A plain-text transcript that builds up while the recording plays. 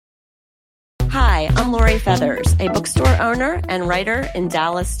Hi, I'm Lori Feathers, a bookstore owner and writer in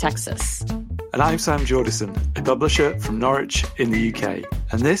Dallas, Texas. And I'm Sam Jordison, a publisher from Norwich in the UK.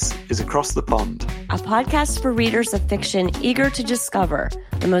 And this is Across the Pond, a podcast for readers of fiction eager to discover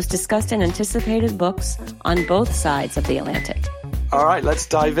the most discussed and anticipated books on both sides of the Atlantic. All right, let's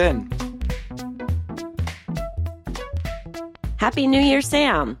dive in. Happy New Year,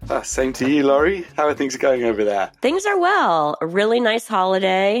 Sam. Same to you, Laurie. How are things going over there? Things are well. A really nice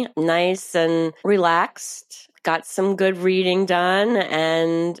holiday, nice and relaxed. Got some good reading done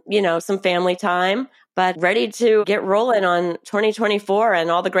and, some family time, but ready to get rolling on 2024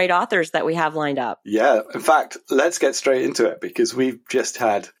 and all the great authors that we have lined up. Yeah. In fact, let's get straight into it because we've just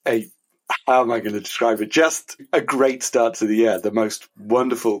had how am I going to describe it? Just a great start to the year. The most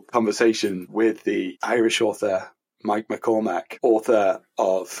wonderful conversation with the Irish author, Mike McCormack, author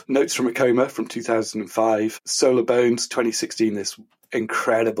of Notes from a Coma from 2005, Solar Bones 2016, this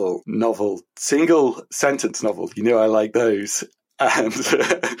incredible novel, single sentence novel. I like those. And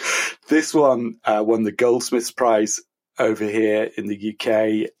this one won the Goldsmiths Prize over here in the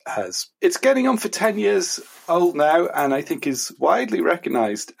UK. It's getting on for 10 years old now, and I think is widely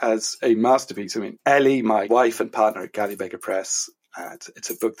recognised as a masterpiece. I mean, Ellie, my wife and partner at Gallybeggar Press, it's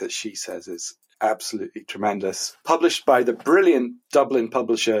a book that she says is absolutely tremendous. Published by the brilliant Dublin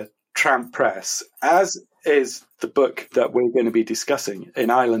publisher Tramp Press, as is the book that we're going to be discussing, in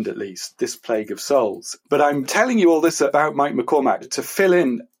Ireland at least, This Plague of Souls. But I'm telling you all this about Mike McCormack to fill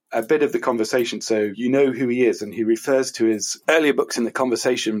in a bit of the conversation so you know who he is, and he refers to his earlier books in the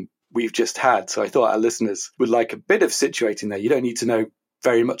conversation we've just had. So I thought our listeners would like a bit of situating there. You don't need to know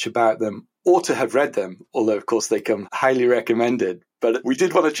very much about them or to have read them, although of course they come highly recommended. But we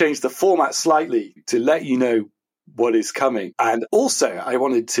did want to change the format slightly to let you know what is coming. And also, I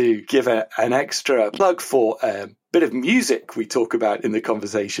wanted to give an extra plug for a bit of music we talk about in the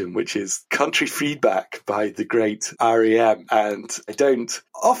conversation, which is Country Feedback by the great REM. And I don't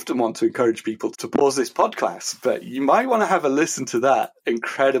often want to encourage people to pause this podcast, but you might want to have a listen to that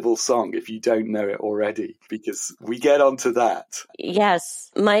incredible song if you don't know it already, because we get onto that. Yes.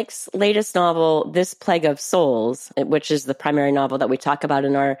 Mike's latest novel, This Plague of Souls, which is the primary novel that we talk about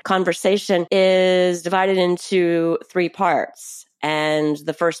in our conversation, is divided into 3 parts. And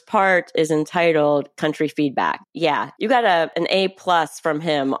the first part is entitled Country Feedback. Yeah, you got an A+ from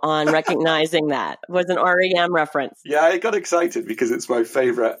him on recognizing that. It was an REM reference. Yeah, I got excited because it's my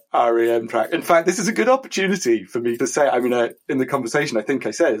favorite REM track. In fact, this is a good opportunity for me to say, in the conversation, I think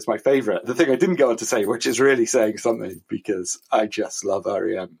I said it's my favorite. The thing I didn't go on to say, which is really saying something, because I just love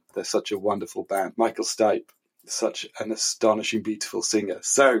REM. They're such a wonderful band. Michael Stipe, such an astonishing, beautiful singer.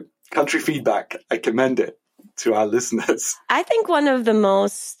 So, Country Feedback, I commend it to our listeners. I think one of the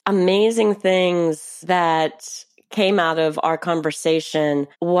most amazing things that came out of our conversation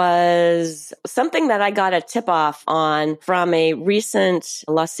was something that I got a tip off on from a recent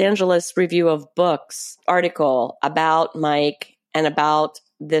Los Angeles Review of Books article about Mike and about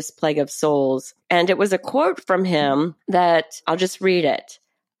This Plague of Souls. And it was a quote from him that I'll just read it.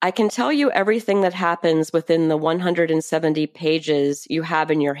 I can tell you everything that happens within the 170 pages you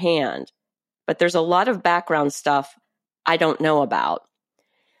have in your hand, but there's a lot of background stuff I don't know about.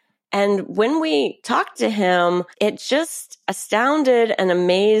 And when we talked to him, it just astounded and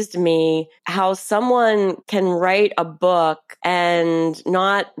amazed me how someone can write a book and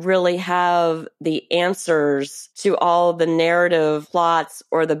not really have the answers to all the narrative plots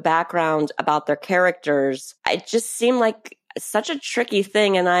or the background about their characters. It just seemed like such a tricky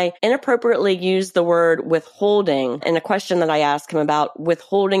thing. And I inappropriately used the word withholding in a question that I asked him about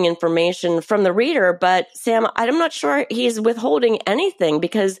withholding information from the reader. But Sam, I'm not sure he's withholding anything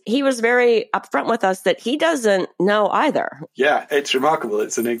because he was very upfront with us that he doesn't know either. Yeah, it's remarkable.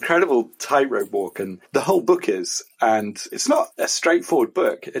 It's an incredible tightrope walk, and the whole book is. And it's not a straightforward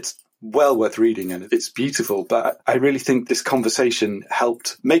book. It's well worth reading and it's beautiful, but I really think this conversation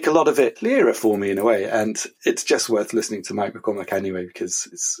helped make a lot of it clearer for me in a way, and it's just worth listening to Mike McCormack anyway because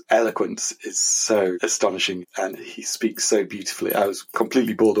his eloquence is so astonishing and he speaks so beautifully. I was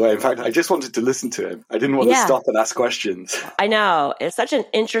completely blown away. In fact, I just wanted to listen to him. I didn't want to stop and ask questions. I know. It's such an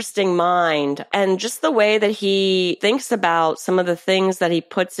interesting mind, and just the way that he thinks about some of the things that he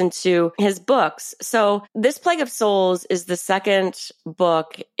puts into his books. So This Plague of Souls is the second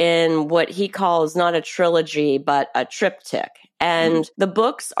book in what he calls not a trilogy, but a triptych. And the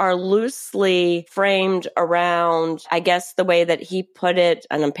books are loosely framed around, I guess the way that he put it,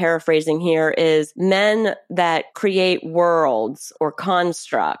 and I'm paraphrasing here, is men that create worlds or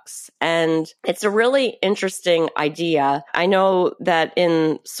constructs. And it's a really interesting idea. I know that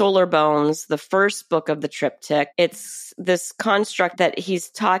in Solar Bones, the first book of the triptych, it's this construct that he's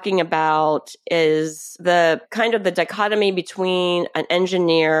talking about is the kind of the dichotomy between an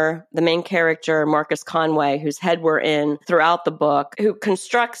engineer, the main character, Marcus Conway, whose head we're in throughout the book, who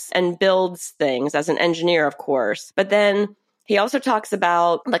constructs and builds things as an engineer, of course. But then he also talks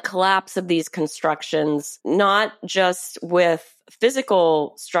about the collapse of these constructions, not just with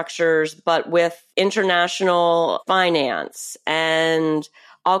physical structures, but with international finance and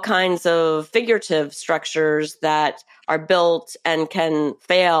all kinds of figurative structures that are built and can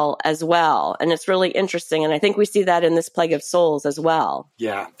fail as well. And it's really interesting. And I think we see that in this Plague of Souls as well.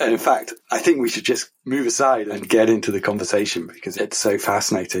 Yeah. And in fact, I think we should just move aside and get into the conversation because it's so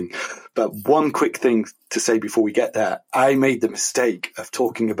fascinating. But one quick thing to say before we get there, I made the mistake of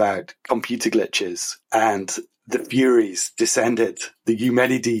talking about computer glitches and the Furies descended, the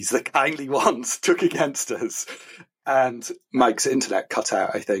Eumenides, the kindly ones took against us. And Mike's internet cut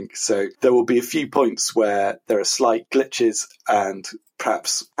out, I think. So there will be a few points where there are slight glitches and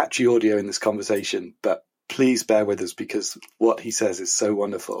perhaps patchy audio in this conversation. But please bear with us because what he says is so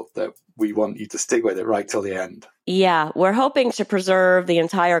wonderful that we want you to stick with it right till the end. Yeah, we're hoping to preserve the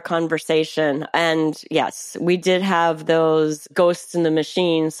entire conversation. And yes, we did have those ghosts in the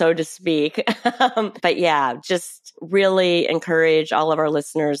machine, so to speak. But yeah, just really encourage all of our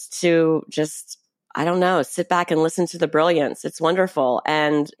listeners to just, I don't know, sit back and listen to the brilliance. It's wonderful.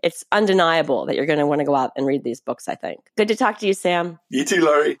 And it's undeniable that you're going to want to go out and read these books, I think. Good to talk to you, Sam. You too,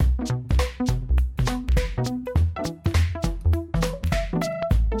 Laurie.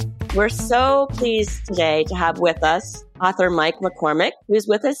 We're so pleased today to have with us author Mike McCormack, who's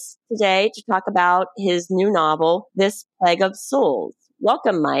with us today to talk about his new novel, This Plague of Souls.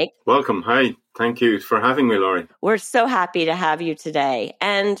 Welcome, Mike. Welcome. Hi. Thank you for having me, Laurie. We're so happy to have you today.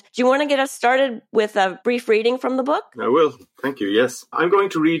 And do you want to get us started with a brief reading from the book? I will. Thank you. Yes. I'm going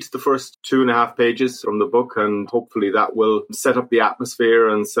to read the first 2.5 pages from the book, and hopefully that will set up the atmosphere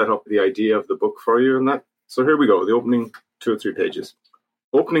and set up the idea of the book for you and that. So here we go. The opening 2 or 3 pages.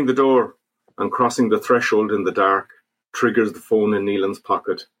 Opening the door and crossing the threshold in the dark triggers the phone in Neelan's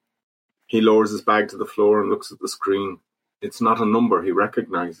pocket. He lowers his bag to the floor and looks at the screen. It's not a number he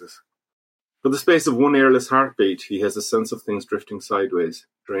recognizes. For the space of one airless heartbeat, he has a sense of things drifting sideways,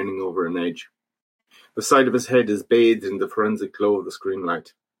 draining over an edge. The side of his head is bathed in the forensic glow of the screen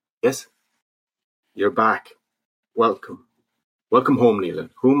light. Yes? You're back. Welcome. Welcome home,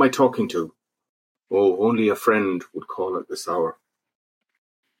 Neelan. Who am I talking to? Oh, only a friend would call at this hour.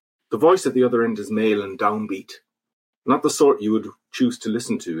 The voice at the other end is male and downbeat, not the sort you would choose to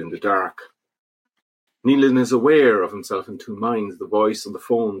listen to in the dark. Neelan is aware of himself in two minds, the voice on the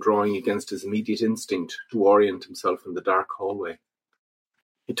phone drawing against his immediate instinct to orient himself in the dark hallway.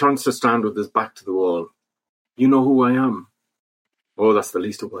 He turns to stand with his back to the wall. You know who I am? Oh, that's the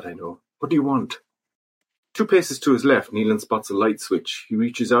least of what I know. What do you want? 2 paces to his left, Neelan spots a light switch. He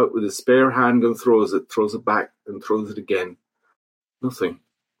reaches out with his spare hand and throws it back, and throws it again. Nothing.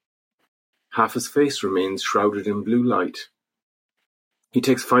 Half his face remains shrouded in blue light. He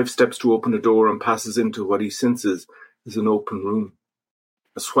takes 5 steps to open a door and passes into what he senses is an open room.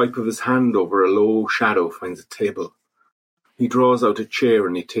 A swipe of his hand over a low shadow finds a table. He draws out a chair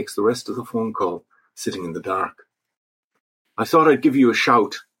and he takes the rest of the phone call, sitting in the dark. I thought I'd give you a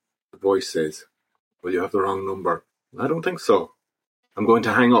shout, the voice says. Well, you have the wrong number. I don't think so. I'm going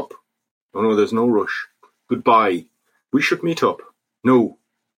to hang up. Oh no, there's no rush. Goodbye. We should meet up. No.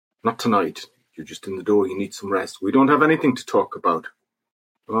 Not tonight. You're just in the door. You need some rest. We don't have anything to talk about.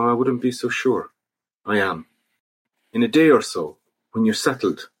 Oh, I wouldn't be so sure. I am. In a day or so, when you're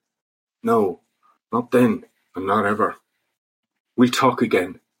settled. No, not then, and not ever. We'll talk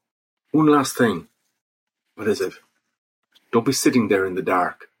again. One last thing. What is it? Don't be sitting there in the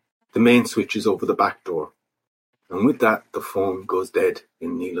dark. The main switch is over the back door. And with that, the phone goes dead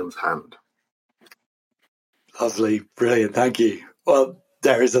in Neelan's hand. Lovely. Brilliant. Thank you. Well,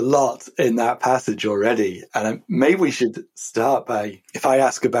 there is a lot in that passage already. And maybe we should start by, if I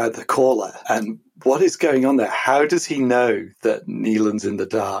ask about the caller and what is going on there, how does he know that Neelan's in the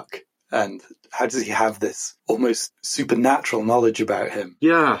dark? And how does he have this almost supernatural knowledge about him?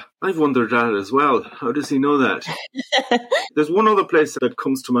 Yeah, I've wondered that as well. How does he know that? There's one other place that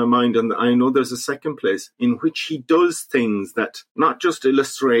comes to my mind, and I know there's a second place in which he does things that not just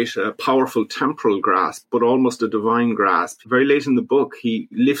illustrate a powerful temporal grasp, but almost a divine grasp. Very late in the book, he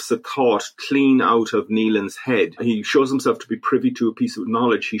lifts a thought clean out of Neelan's head. He shows himself to be privy to a piece of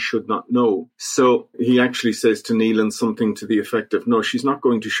knowledge he should not know. So he actually says to Neelan something to the effect of, no, she's not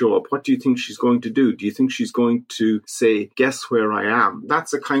going to show up. What do you think she's going to do? Do you think she's going to say, guess where I am?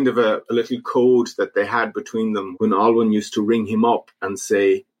 That's a kind of a little code that they had between them when Alwyn used to ring him up and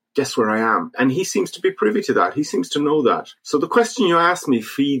say, guess where I am? And he seems to be privy to that. He seems to know that. So the question you asked me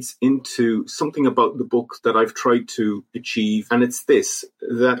feeds into something about the book that I've tried to achieve. And it's this,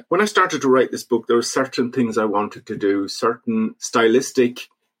 that when I started to write this book, there were certain things I wanted to do, certain stylistic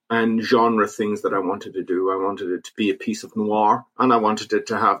and genre things that I wanted to do. I wanted it to be a piece of noir, and I wanted it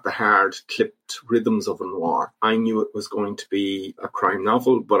to have the hard, clipped rhythms of a noir. I knew it was going to be a crime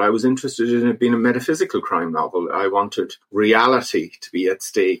novel, but I was interested in it being a metaphysical crime novel. I wanted reality to be at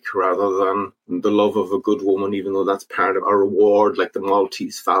stake rather than the love of a good woman, even though that's part of a reward, like the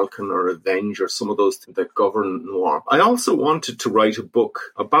Maltese Falcon or Revenge or some of those things that govern noir. I also wanted to write a book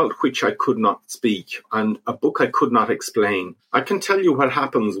about which I could not speak, and a book I could not explain. I can tell you what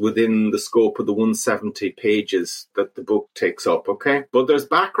happens within the scope of the 170 pages that the book takes up, okay? But there's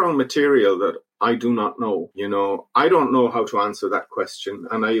background material that I do not know. I don't know how to answer that question.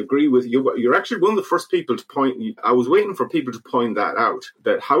 And I agree with you. You're actually one of the first people to point. I was waiting for people to point that out.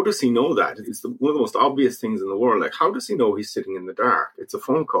 That how does he know that? It's one of the most obvious things in the world. Like, how does he know he's sitting in the dark? It's a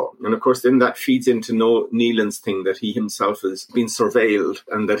phone call. And of course, then that feeds into Neelan's thing that he himself has been surveilled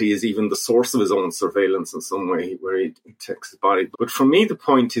and that he is even the source of his own surveillance in some way where he takes his body. But for me, the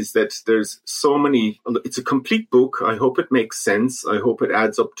point is that there's so many. It's a complete book. I hope it makes sense. I hope it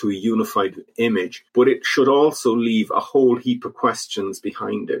adds up to a unified image, but it should also leave a whole heap of questions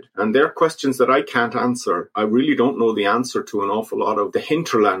behind it. And they're questions that I can't answer. I really don't know the answer to an awful lot of the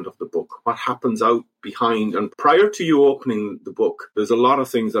hinterland of the book, what happens out behind. And prior to you opening the book, there's a lot of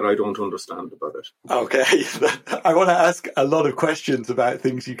things that I don't understand about it. Okay. I want to ask a lot of questions about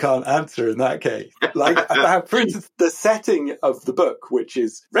things you can't answer in that case. Like, about, for instance, the setting of the book, which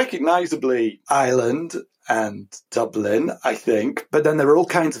is recognizably Ireland and Dublin, I think. But then there are all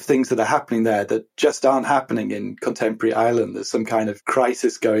kinds of things that are happening there that just aren't happening in contemporary Ireland. There's some kind of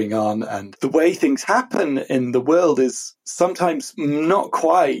crisis going on. And the way things happen in the world is sometimes not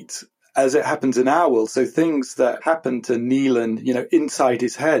quite as it happens in our world. So things that happen to Neelan, inside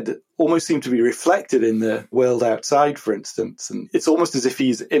his head almost seem to be reflected in the world outside, for instance. And it's almost as if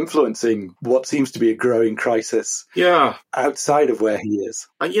he's influencing what seems to be a growing crisis outside of where he is.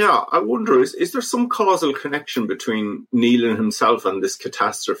 I wonder, is there some causal connection between Neelan himself and this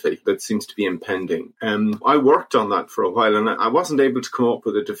catastrophe that seems to be impending? I worked on that for a while and I wasn't able to come up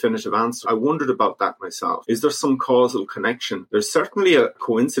with a definitive answer. I wondered about that myself. Is there some causal connection? There's certainly a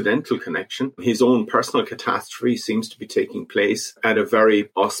coincidental connection. His own personal catastrophe seems to be taking place at a very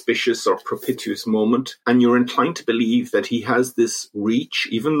auspicious or propitious moment, and you're inclined to believe that he has this reach,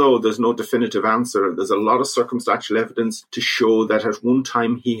 even though there's no definitive answer. There's a lot of circumstantial evidence to show that at one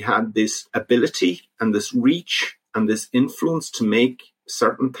time he had this ability and this reach and this influence to make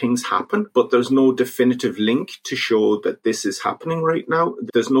certain things happen, but there's no definitive link to show that this is happening right now.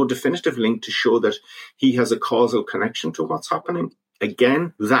 There's no definitive link to show that he has a causal connection to what's happening.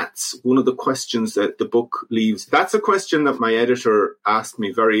 Again, that's one of the questions that the book leaves. That's a question that my editor asked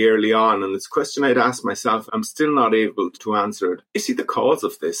me very early on, and it's a question I'd asked myself. I'm still not able to answer it. Is he the cause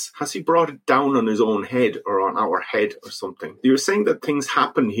of this? Has he brought it down on his own head or on our head or something? You're saying that things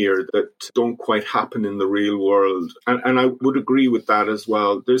happen here that don't quite happen in the real world, and I would agree with that as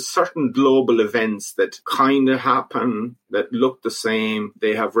well. There's certain global events that kind of happen that look the same.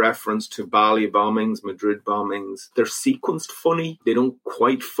 They have reference to Bali bombings, Madrid bombings. They're sequenced funny. They don't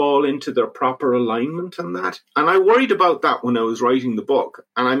quite fall into their proper alignment and that. And I worried about that when I was writing the book.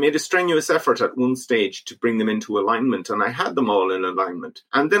 And I made a strenuous effort at one stage to bring them into alignment. And I had them all in alignment.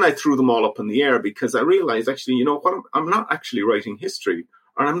 And then I threw them all up in the air because I realized, actually, you know what? I'm not actually writing history,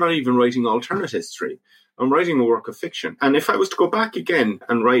 or I'm not even writing alternate history. I'm writing a work of fiction. And if I was to go back again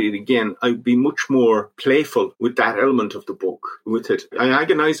and write it again, I'd be much more playful with that element of the book, with it. I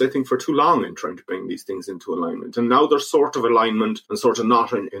agonized, I think, for too long in trying to bring these things into alignment. And now they're sort of alignment and sort of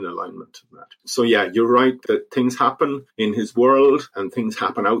not in alignment. So yeah, you're right that things happen in his world and things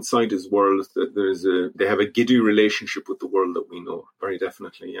happen outside his world. That they have a giddy relationship with the world that we know. Very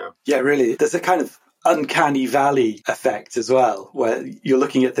definitely, yeah. Yeah, really. There's a kind of uncanny valley effect as well, where you're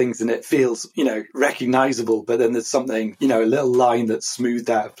looking at things and it feels, recognizable, but then there's something, a little line that's smoothed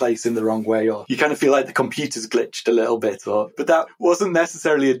out of place in the wrong way, or you kind of feel like the computer's glitched a little bit, but that wasn't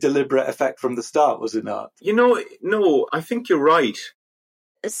necessarily a deliberate effect from the start, was it not? No, I think you're right.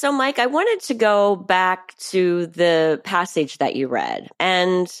 So, Mike, I wanted to go back to the passage that you read.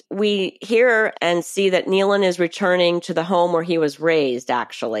 And we hear and see that Neelan is returning to the home where he was raised,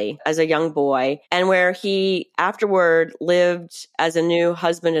 actually, as a young boy, and where he afterward lived as a new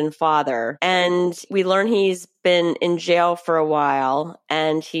husband and father. And we learn he's been in jail for a while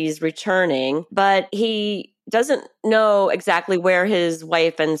and he's returning, but he doesn't know exactly where his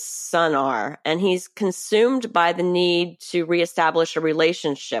wife and son are, and he's consumed by the need to reestablish a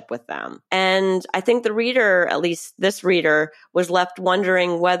relationship with them. And I think the reader, at least this reader, was left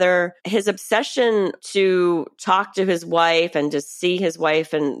wondering whether his obsession to talk to his wife and to see his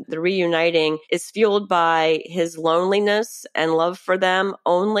wife and the reuniting is fueled by his loneliness and love for them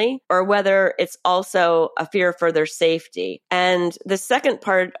only, or whether it's also a fear for their safety. And the second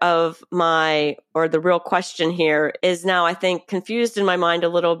part of the real question here is now, I think, confused in my mind a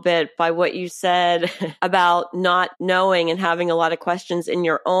little bit by what you said about not knowing and having a lot of questions in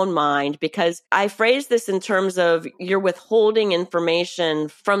your own mind, because I phrased this in terms of you're withholding information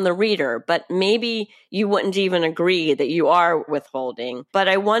from the reader, but maybe you wouldn't even agree that you are withholding. But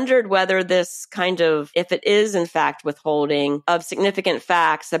I wondered whether this kind of, if it is in fact withholding of significant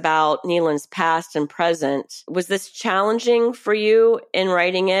facts about Neelan's past and present, was this challenging for you in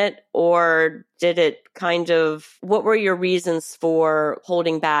writing it, or did it what were your reasons for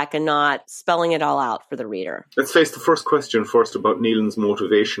holding back and not spelling it all out for the reader? Let's face the first question first about Neelan's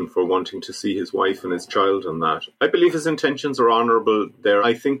motivation for wanting to see his wife and his child and that. I believe his intentions are honourable there.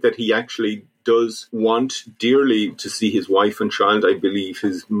 I think that he actually does want dearly to see his wife and child. I believe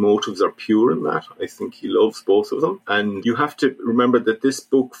his motives are pure in that. I think he loves both of them. And you have to remember that this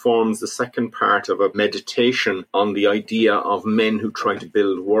book forms the second part of a meditation on the idea of men who try to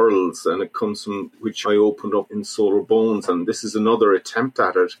build worlds. And it comes from which I opened up in Solar Bones. And this is another attempt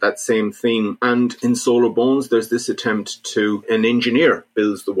at it, that same theme. And in Solar Bones, there's this attempt to, an engineer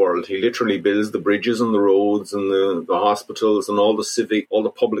builds the world. He literally builds the bridges and the roads and the hospitals and all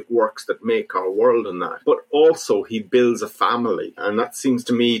the public works that make our world and that. But also he builds a family, and that seems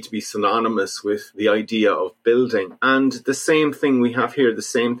to me to be synonymous with the idea of building. And the same thing we have here, the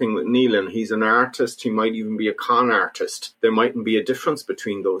same thing with Neelan. He's an artist, he might even be a con artist. There mightn't be a difference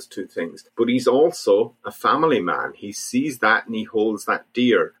between those two things. But he's also a family man. He sees that and he holds that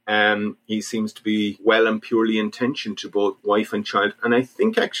dear. He seems to be well and purely intentioned to both wife and child. And I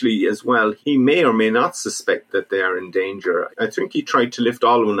think actually as well, he may or may not suspect that they are in danger. I think he tried to lift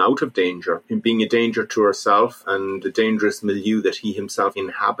Alwyn out of danger, in being a danger to herself and the dangerous milieu that he himself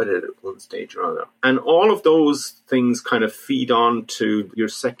inhabited at one stage or other. And all of those things kind of feed on to your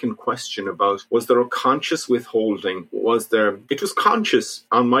second question about, was there a conscious withholding? It was conscious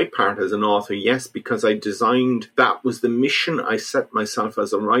on my part as an author, yes, because I designed, that was the mission I set myself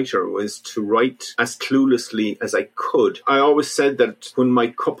as a writer, was to write as cluelessly as I could. I always said that when my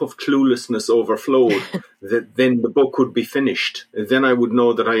cup of cluelessness overflowed, that then the book would be finished. Then I would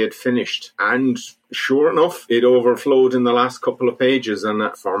know that I had finished. And sure enough, it overflowed in the last couple of pages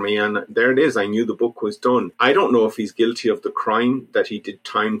for me, and there it is. I knew the book was done. I don't know if he's guilty of the crime that he did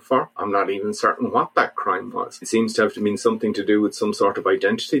time for. I'm not even certain what that crime was. It seems to have been something to do with some sort of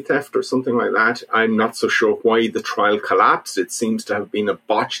identity theft or something like that. I'm not so sure why the trial collapsed. It seems to have been a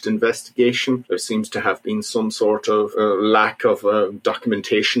botched investigation. There seems to have been some sort of lack of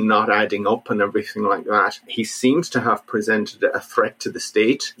documentation not adding up and everything like that. He seems to have presented a threat to the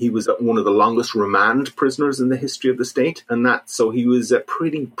state. He was one of the longest remand prisoners in the history of the state, so he was a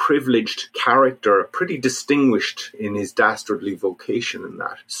pretty privileged character, pretty distinguished in his dastardly vocation in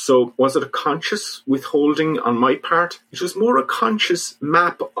that. So was it a conscious withholding on my part? It was more a conscious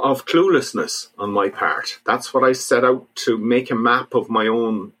map of cluelessness on my part. That's what I set out to make, a map of my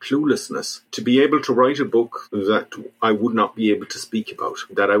own cluelessness, to be able to write a book that I would not be able to speak about,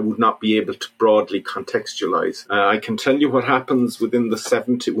 that I would not be able to broadly contextualize. I can tell you what happens within the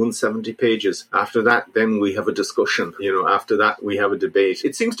 170 pages. After that, then we have a discussion. After that, we have a debate.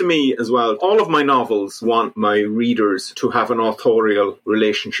 It seems to me as well, all of my novels want my readers to have an authorial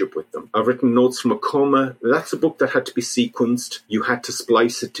relationship with them. I've written Notes from a Coma. That's a book that had to be sequenced. You had to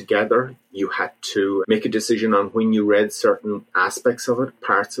splice it together. You had to make a decision on when you read certain aspects of it,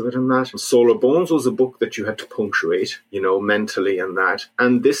 parts of it and that. Solar Bones was a book that you had to punctuate, mentally and that.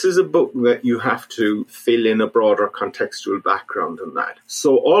 And this is a book that you have to fill in a broader contextual background and that.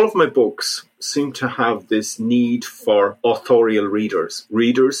 So all of my books seem to have this need for authorial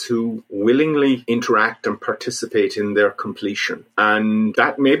readers who willingly interact and participate in their completion. And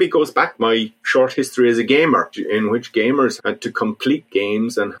that maybe goes back my short history as a gamer, in which gamers had to complete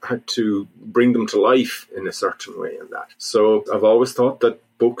games and had to bring them to life in a certain way in that. So I've always thought that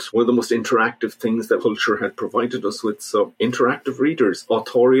books were the most interactive things that culture had provided us with. So interactive readers,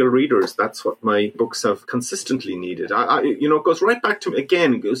 authorial readers, that's what my books have consistently needed. It goes right back to,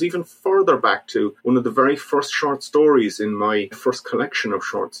 again, it goes even further back to one of the very first short stories in my first collection of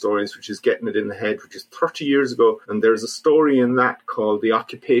short stories, which is Getting It in the Head, which is 30 years ago. And there's a story in that called The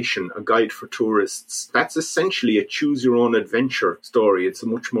Occupation, A Guide for Tourists. That's essentially a choose-your-own-adventure story. It's a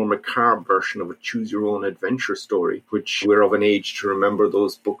much more macabre version of a choose-your-own-adventure story, which we're of an age to remember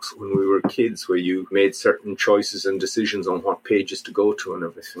those books when we were kids, where you made certain choices and decisions on what pages to go to and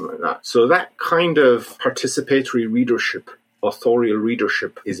everything like that. So that kind of participatory readership, authorial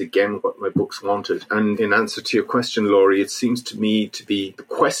readership, is again what my books wanted. And in answer to your question, Laurie, it seems to me to be the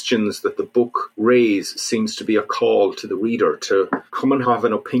questions that the book raise seems to be a call to the reader to come and have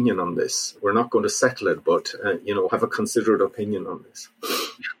an opinion on this. We're not going to settle it, but have a considered opinion on this.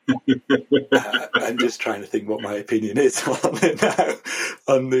 I'm just trying to think what my opinion is on it now,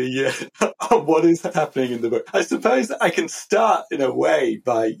 on what is happening in the book. I suppose I can start in a way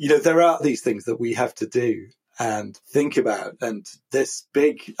by, there are these things that we have to do and think about. And there's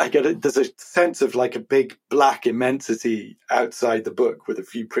a sense of like a big black immensity outside the book with a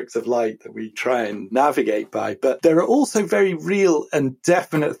few pricks of light that we try and navigate by. But there are also very real and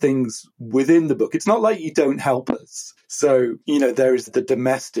definite things within the book. It's not like you don't help us. So, there is the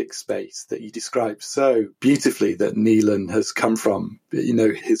domestic space that you describe so beautifully that Neelan has come from,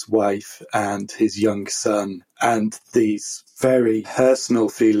 his wife and his young son, and these very personal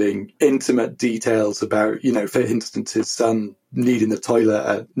feeling, intimate details about, for instance, his son needing the toilet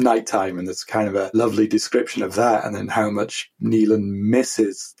at nighttime. And there's kind of a lovely description of that. And then how much Neelan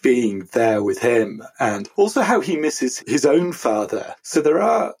misses being there with him, and also how he misses his own father. So there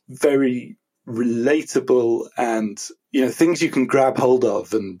are very relatable and things you can grab hold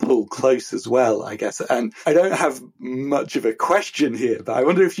of and pull close as well, I guess. And I don't have much of a question here, but I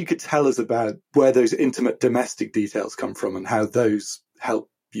wonder if you could tell us about where those intimate domestic details come from and how those help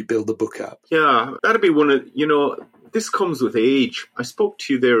you build the book up. Yeah, that'd be one of, this comes with age. I spoke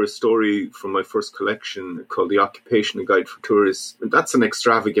to you there a story from my first collection called The Occupation, A Guide for Tourists. That's an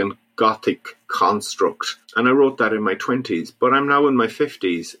extravagant Gothic construct. And I wrote that in my 20s, but I'm now in my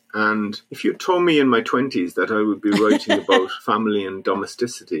 50s. And if you told me in my 20s that I would be writing about family and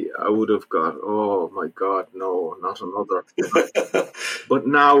domesticity, I would have got, oh my God, no, not another. But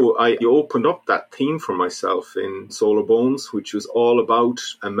now I opened up that theme for myself in Solar Bones, which was all about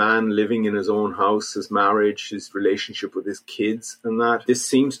a man living in his own house, his marriage, his relationship with his kids, and that this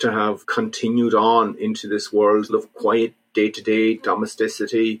seems to have continued on into this world of quiet day-to-day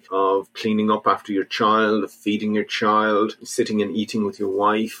domesticity, of cleaning up after your child, of feeding your child, sitting and eating with your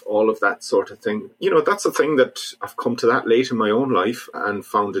wife, all of that sort of thing. That's a thing that I've come to that late in my own life and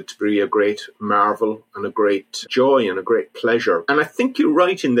found it to be a great marvel and a great joy and a great pleasure. And I think you're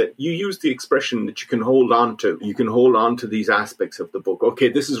right in that you use the expression that you can hold on to. You can hold on to these aspects of the book. Okay,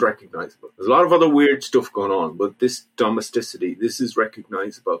 this is recognizable. There's a lot of other weird stuff going on, but this domesticity, this is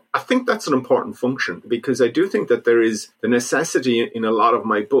recognizable. I think that's an important function, because I do think that there is the necessity in a lot of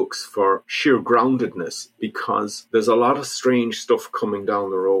my books for sheer groundedness, because there's a lot of strange stuff coming down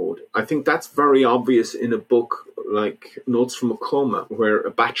the road. I think that's very obvious in a book like Notes from McCormack, where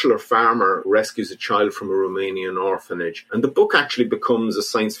a bachelor farmer rescues a child from a Romanian orphanage. And the book actually becomes a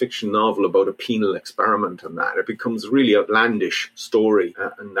science fiction novel about a penal experiment and that. It becomes a really outlandish story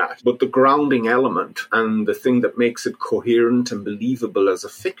and that. But the grounding element and the thing that makes it coherent and believable as a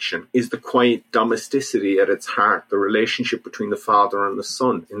fiction is the quiet domesticity at its heart, the relationship between the father and the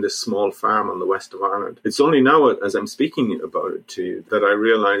son in this small farm on the west of Ireland. It's only now, as I'm speaking about it to you, that I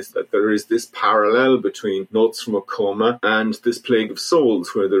realise that there is this parallel between Notes from McCormack and this Plague of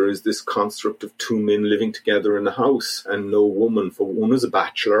Souls, where there is this construct of two men living together in a house and no woman, for one is a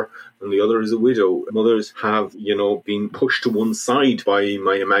bachelor and the other is a widow. Mothers have, been pushed to one side by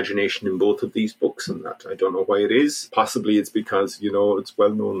my imagination in both of these books, and that I don't know why it is. Possibly it's because, it's well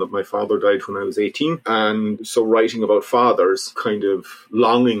known that my father died when I was 18, and so writing about fathers kind of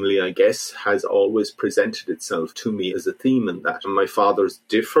longingly, I guess, has always presented itself to me as a theme in that. And my fathers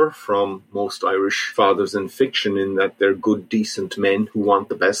differ from most Irish fathers in fiction in that they're good, decent men who want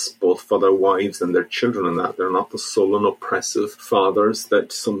the best both for their wives and their children, and that they're not the sullen, oppressive fathers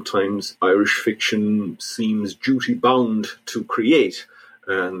that sometimes Irish fiction seems duty-bound to create.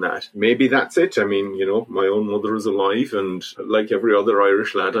 and that. Maybe that's it. I mean, my own mother is alive, and like every other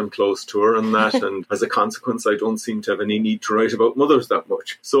Irish lad, I'm close to her and that, and as a consequence, I don't seem to have any need to write about mothers that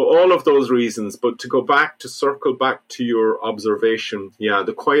much. So all of those reasons, but to circle back to your observation,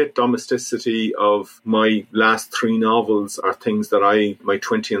 the quiet domesticity of my last 3 novels are things that my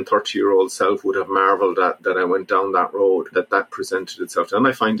 20 and 30-year-old self would have marveled at, that I went down that road, that presented itself. And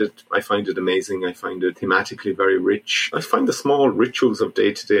I find it amazing. I find it thematically very rich. I find the small rituals of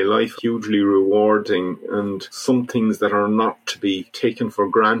day-to-day life hugely rewarding, and some things that are not to be taken for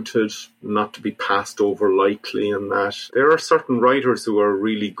granted, not to be passed over lightly, and that. There are certain writers who are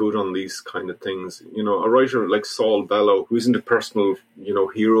really good on these kind of things. A writer like Saul Bellow, who isn't a personal,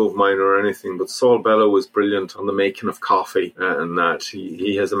 hero of mine or anything, but Saul Bellow was brilliant on the making of coffee, and that.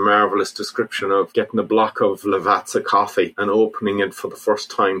 He has a marvellous description of getting a block of Lavazza coffee and opening it for the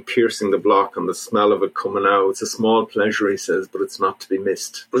first time, piercing the block and the smell of it coming out. It's a small pleasure, he says, but it's not to be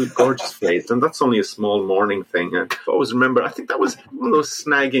missed. Really gorgeous phrase, and that's only a small morning thing. I always remember, I think that was one of those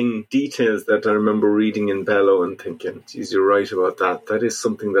snagging details that I remember reading in Bellow and thinking, geez, you're right about that. That is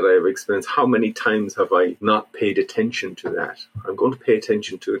something that I have experienced. How many times have I not paid attention to that? I'm going to pay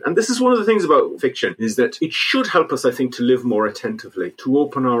attention to it. And this is one of the things about fiction, is that it should help us, I think, to live more attentively, to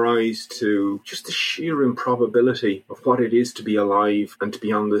open our eyes to just the sheer improbability of what it is to be alive and to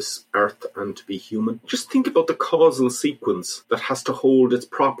be on this earth and to be human. Just think about the causal sequence that has to hold its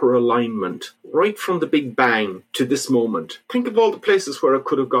proper alignment right from the Big Bang to this moment. Think of all the places where it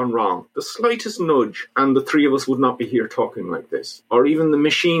could have gone wrong. The slightest nudge and the 3 of us would not be here talking like this. Or even the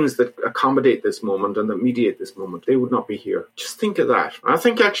machines that accommodate this moment and that mediate this moment, they would not be here. Just think of that. I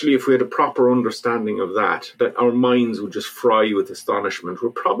think actually if we had a proper understanding of that our minds would just fry with astonishment. We're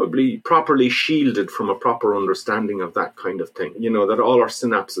probably properly shielded from a proper understanding of that kind of thing. That all our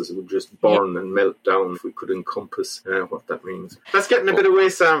synapses would just burn and melt down if we could encompass what that means. That's getting a bit away,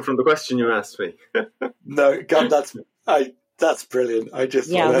 Sam, from the question you asked me. No, God, that's brilliant. I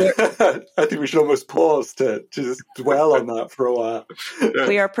think we should almost pause to just dwell on that for a while.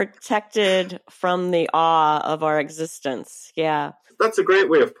 We are protected from the awe of our existence. Yeah. That's a great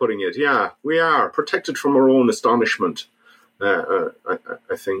way of putting it. Yeah, we are protected from our own astonishment.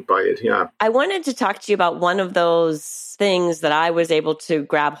 I think by it, yeah. I wanted to talk to you about one of those things that I was able to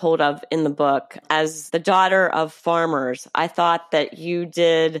grab hold of in the book. As the daughter of farmers, I thought that you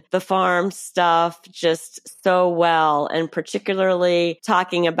did the farm stuff just so well, and particularly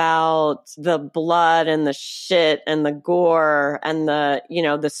talking about the blood and the shit and the gore and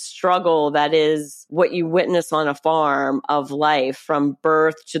the struggle that is what you witness on a farm of life from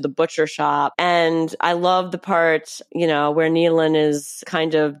birth to the butcher shop. And I love the part, where Nealon is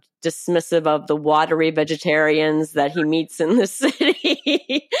kind of dismissive of the watery vegetarians that he meets in the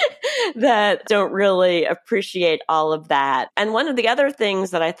city that don't really appreciate all of that. And one of the other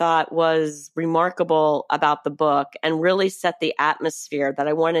things that I thought was remarkable about the book and really set the atmosphere that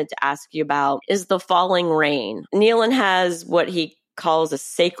I wanted to ask you about is the falling rain. Nealon has what he calls a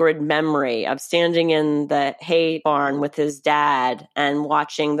sacred memory of standing in the hay barn with his dad and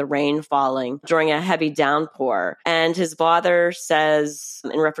watching the rain falling during a heavy downpour. And his father says,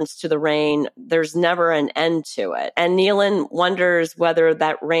 in reference to the rain, there's never an end to it. And Nealon wonders whether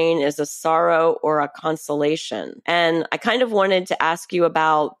that rain is a sorrow or a consolation. And I kind of wanted to ask you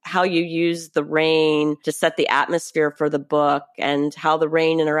about how you use the rain to set the atmosphere for the book and how the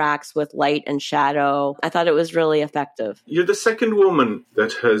rain interacts with light and shadow. I thought it was really effective. You're the second woman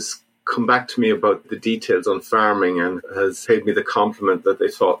that has come back to me about the details on farming and has paid me the compliment that they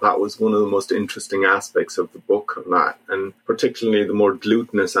thought that was one of the most interesting aspects of the book on that, and particularly the more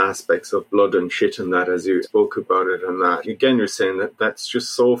glutinous aspects of blood and shit and that, as you spoke about it. And that again, you're saying that that's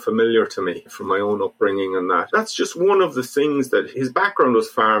just so familiar to me from my own upbringing, and that's just one of the things that his background was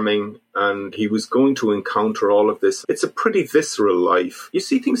farming and he was going to encounter all of this. It's a pretty visceral life. You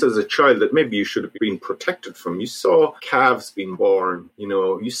see things as a child that maybe you should have been protected from. You saw calves being born,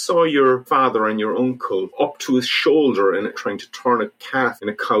 you saw your father and your uncle up to his shoulder and trying to turn a calf in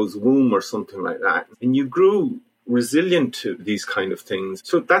a cow's womb or something like that. And you grew resilient to these kind of things.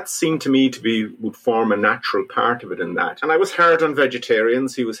 So that seemed to me would form a natural part of it in that. And I was hard on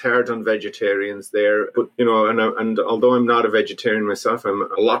vegetarians. He was hard on vegetarians there. But, and although I'm not a vegetarian myself, I'm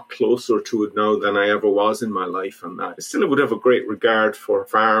a lot closer to it now than I ever was in my life and that. I still would have a great regard for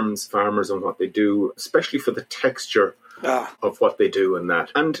farmers and what they do, especially for the texture of what they do and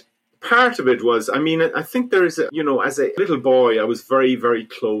that. And part of it was, I think there is, as a little boy, I was very, very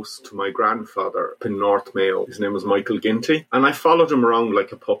close to my grandfather up in North Mayo. His name was Michael Ginty. And I followed him around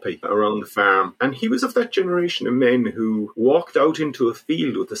like a puppy around the farm. And he was of that generation of men who walked out into a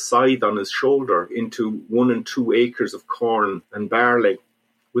field with a scythe on his shoulder into 1 and 2 acres of corn and barley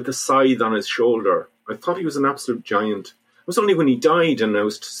with a scythe on his shoulder. I thought he was an absolute giant. It was only when he died, and I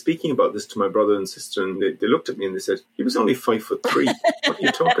was speaking about this to my brother and sister, and they looked at me and they said, he was only 5'3". What are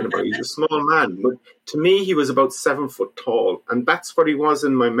you talking about? He's a small man. But to me, he was about 7 foot tall, and that's what he was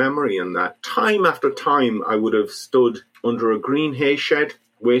in my memory. And that time after time, I would have stood under a green hay shed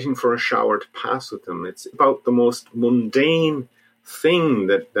waiting for a shower to pass with him. It's about the most mundane thing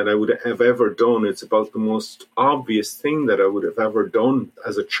that I would have ever done. It's about the most obvious thing that I would have ever done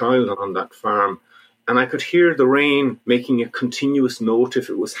as a child on that farm. And I could hear the rain making a continuous note. If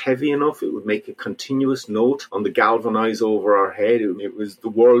it was heavy enough, it would make a continuous note on the galvanize over our head. It was the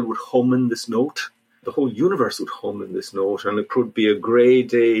world would hum in this note. The whole universe would hum in this note. And it could be a grey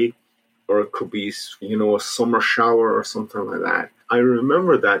day, or it could be, a summer shower or something like that. I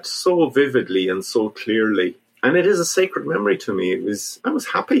remember that so vividly and so clearly. And it is a sacred memory to me. I was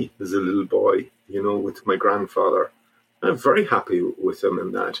happy as a little boy, with my grandfather. I'm very happy with him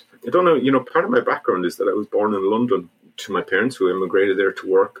in that. I don't know, part of my background is that I was born in London to my parents who immigrated there to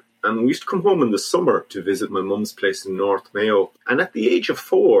work. And we used to come home in the summer to visit my mum's place in North Mayo. And at the age of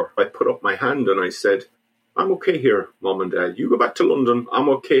 4, I put up my hand and I said, I'm okay here, Mum and Dad. You go back to London. I'm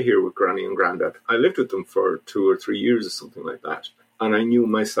okay here with Granny and Grandad. I lived with them for 2 or 3 years or something like that. And I knew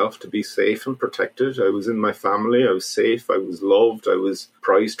myself to be safe and protected. I was in my family. I was safe. I was loved. I was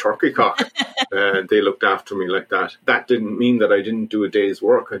prized turkey cock. They looked after me like that. That didn't mean that I didn't do a day's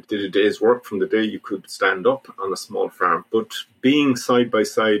work. I did a day's work from the day you could stand up on a small farm. But being side by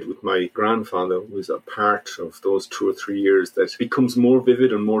side with my grandfather was a part of those 2 or 3 years that becomes more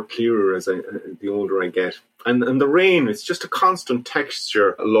vivid and more clearer as the older I get. And the rain, it's just a constant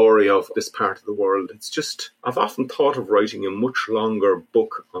texture, Laurie, of this part of the world. It's just, I've often thought of writing a much longer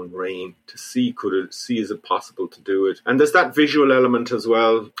book on rain to see is it possible to do it. And there's that visual element as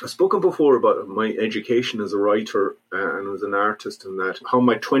well. I've spoken before about my education as a writer and as an artist, and that how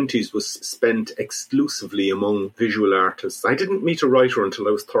my 20s was spent exclusively among visual artists. I didn't meet a writer until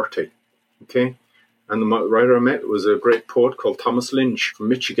I was 30, okay? And the writer I met was a great poet called Thomas Lynch from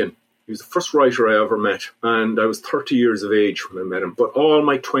Michigan. He was the first writer I ever met, and I was 30 years of age when I met him. But all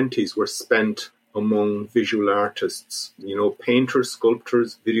my 20s were spent among visual artists, painters,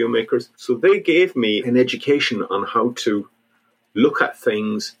 sculptors, video makers. So they gave me an education on how to look at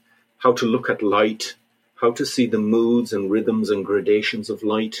things, how to look at light, how to see the moods and rhythms and gradations of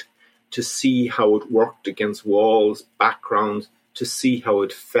light, to see how it worked against walls, backgrounds, to see how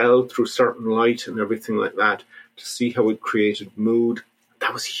it fell through certain light and everything like that, to see how it created mood.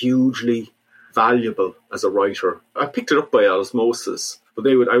 That was hugely valuable as a writer. I picked it up by osmosis. But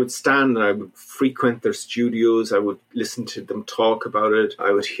I would stand and I would frequent their studios. I would listen to them talk about it.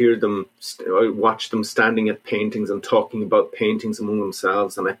 I would hear them, I would watch them standing at paintings and talking about paintings among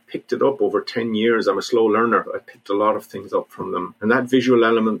themselves. And I picked it up over 10 years. I'm a slow learner. I picked a lot of things up from them. And that visual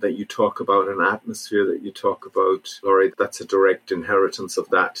element that you talk about, an atmosphere that you talk about, Laurie, that's a direct inheritance of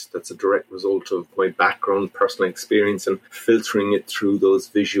that. That's a direct result of my background, personal experience, and filtering it through those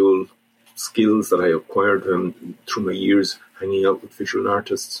visual skills that I acquired through my years hanging out with visual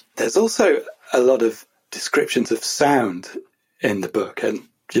artists. There's also a lot of descriptions of sound in the book, and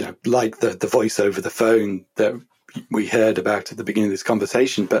like the voice over the phone that we heard about at the beginning of this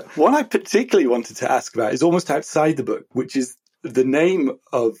conversation. But what I particularly wanted to ask about is almost outside the book, which is the name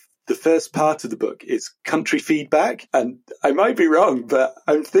of the first part of the book is Country Feedback. And I might be wrong, but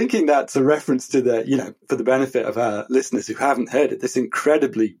I'm thinking that's a reference to for the benefit of our listeners who haven't heard it, this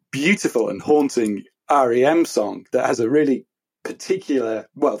incredibly beautiful and haunting REM song that has a really particular,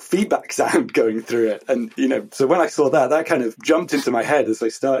 feedback sound going through it. And, so when I saw that kind of jumped into my head as I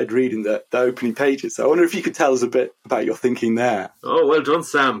started reading the opening pages. So I wonder if you could tell us a bit about your thinking there. Oh, well done,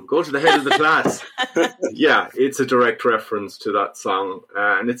 Sam. Go to the head of the class. Yeah, it's a direct reference to that song.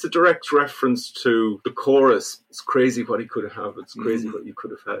 And it's a direct reference to the chorus. It's crazy what he could have. It's crazy what you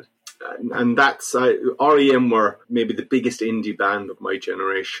could have had. And that's, REM were maybe the biggest indie band of my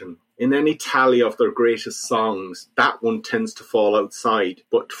generation. In any tally of their greatest songs, that one tends to fall outside.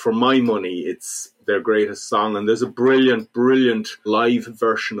 But for my money, it's their greatest song. And there's a brilliant, brilliant live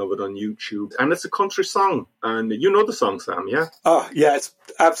version of it on YouTube. And it's a country song. And you know the song, Sam, yeah? Oh, yeah, it's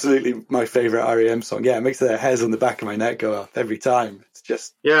absolutely my favourite REM song. Yeah, it makes the hairs on the back of my neck go up every time. It's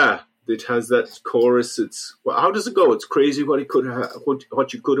just... Yeah. It has that chorus. It's how does it go? It's crazy what you could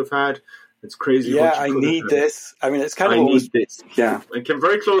have had. It's crazy. Yeah, I need this. I mean, it's kind of I always, need this. yeah. I came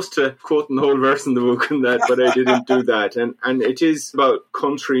very close to quoting the whole verse in the book and that, but I didn't do that. And it is about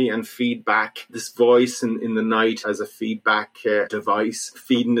country and feedback. This voice in the night as a feedback device,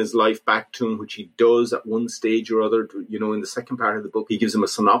 feeding his life back to him, which he does at one stage or other. You know, in the second part of the book, he gives him a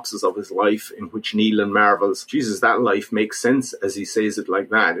synopsis of his life in which Neil marvels, Jesus, that life makes sense as he says it like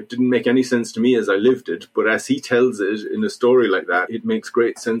that. It didn't make any sense to me as I lived it, but as he tells it in a story like that, it makes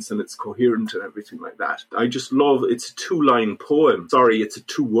great sense and it's coherent and everything like that. I just love, it's a 2-line poem. Sorry, it's a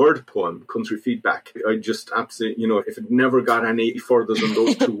 2-word poem, Country Feedback. I just absolutely, you know, if it never got any further than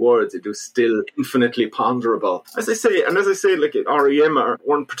those 2 words, it was still infinitely ponderable. As I say, like REM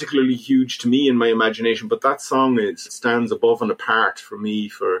weren't particularly huge to me in my imagination, but that song stands above and apart for me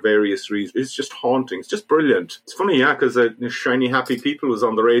for various reasons. It's just haunting. It's just brilliant. It's funny, yeah, because Shiny Happy People was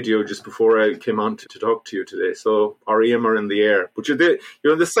on the radio just before I came on to talk to you today. So REM are in the air. But you're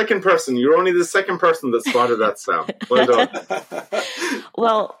the second person. You're only the second person that spotted that sound. Well done.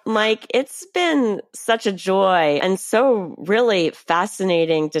 Well, Mike, it's been such a joy and so really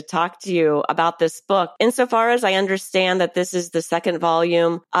fascinating to talk to you about this book. Insofar as I understand that this is the second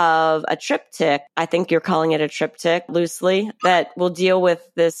volume of a triptych, I think you're calling it a triptych loosely, that will deal with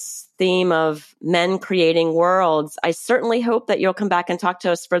this theme of men creating worlds. I certainly hope that you'll come back and talk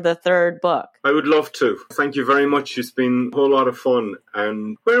to us for the third book. I would love to. Thank you very much. It's been a whole lot of fun.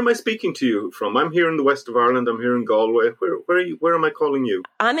 And where am I speaking to you from? I'm here in the west of Ireland. I'm here in Galway. Where are you? Where am I calling you?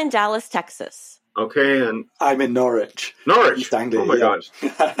 I'm in Dallas, Texas. Okay, and I'm in Norwich. Norwich? Anglia, oh my God.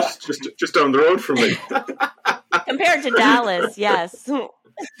 just down the road from me. Compared to Dallas, yes.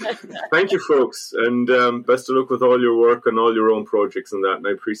 Thank you, folks, and best of luck with all your work and all your own projects and that. And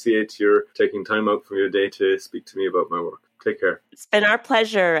I appreciate your taking time out from your day to speak to me about my work. Take care. It's been our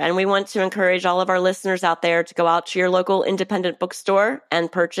pleasure, and we want to encourage all of our listeners out there to go out to your local independent bookstore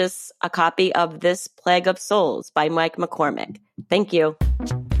and purchase a copy of This Plague of Souls by Mike McCormack. Thank you.